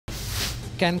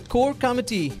Can core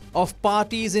committee of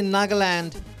parties in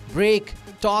Nagaland break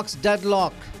talks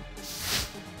deadlock?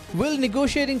 Will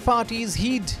negotiating parties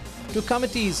heed to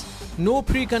committee's no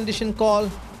precondition call?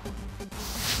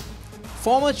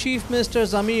 Former Chief Minister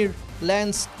Jamir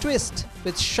lands twist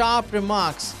with sharp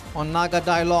remarks on Naga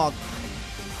dialogue.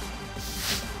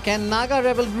 Can Naga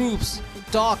rebel groups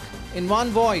talk in one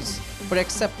voice for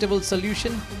acceptable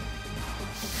solution?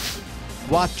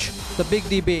 Watch the big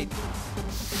debate.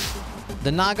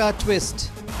 The Naga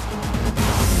twist.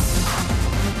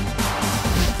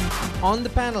 On the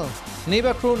panel,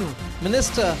 Neiba Kronu,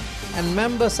 Minister and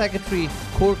Member Secretary,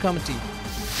 Core Committee.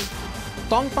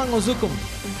 Tongpang Ozukum,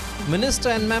 Minister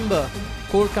and Member,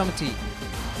 Core Committee.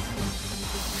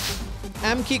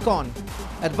 Kikon,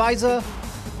 Advisor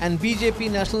and BJP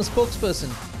National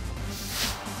Spokesperson.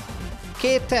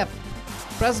 K.Tep,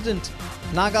 President,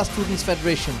 Naga Students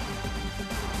Federation.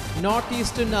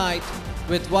 Northeast Tonight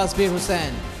with Wasbir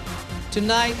Hussain.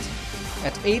 Tonight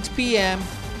at 8 p.m.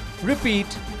 Repeat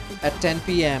at 10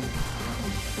 p.m.